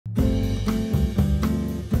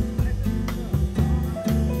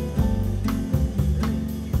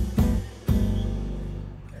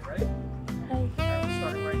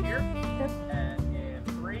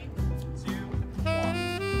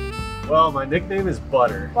Well, my nickname is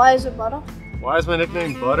Butter. Why is it Butter? Why is my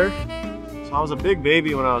nickname Butter? So I was a big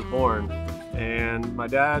baby when I was born, and my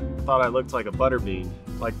dad thought I looked like a butter bean,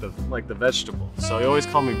 like the vegetable. So he always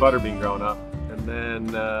called me Butterbean growing up, and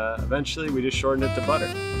then eventually we just shortened it to Butter.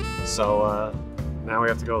 So now we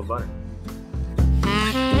have to go with Butter.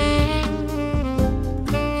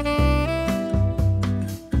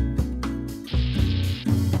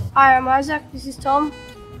 Hi, I'm Isaac. This is Tom.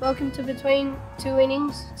 Welcome to Between Two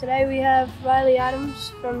Innings. Today we have Riley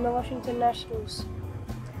Adams from the Washington Nationals.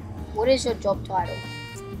 What is your job title?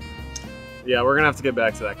 Yeah, we're gonna have to get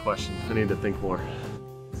back to that question. I need to think more.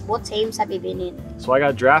 What teams have you been in? So I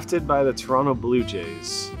got drafted by the Toronto Blue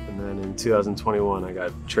Jays, and then in 2021 I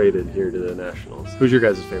got traded here to the Nationals. Who's your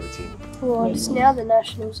guys' favorite team? Well, it's now the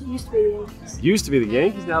Nationals. It used to be the Yankees. Used to be the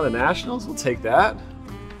Yankees, now the Nationals? We'll take that.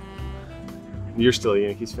 You're still a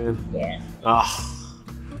Yankees fan? Yeah.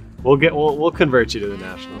 We'll convert you to the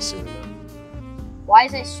Nationals soon enough. Why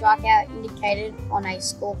is a strikeout indicated on a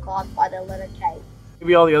scorecard by the letter K?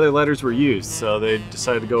 Maybe all the other letters were used, so they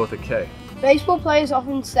decided to go with a K. Baseball players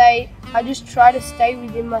often say, "I just try to stay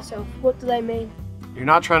within myself." What do they mean? You're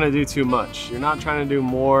not trying to do too much. You're not trying to do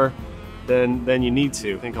more than you need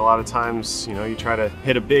to. I think a lot of times, you know, you try to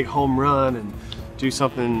hit a big home run and do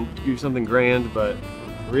something grand, but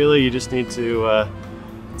really you just need to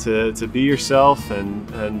be yourself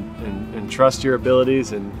and trust your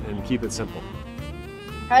abilities and keep it simple.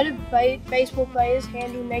 How do baseball players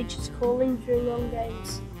handle nature's calling during long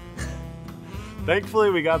games? Thankfully,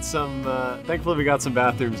 we got some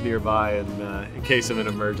bathrooms nearby in case of an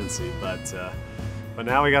emergency. But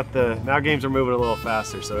now games are moving a little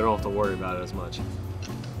faster, so we don't have to worry about it as much.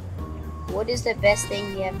 What is the best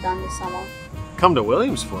thing you have done this summer? Come to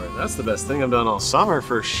Williamsport. That's the best thing I've done all summer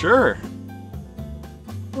for sure.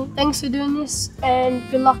 Well, thanks for doing this, and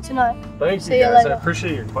good luck tonight. Thank you guys. I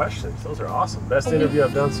appreciate your questions. Those are awesome. Best interview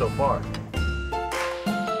I've done so far.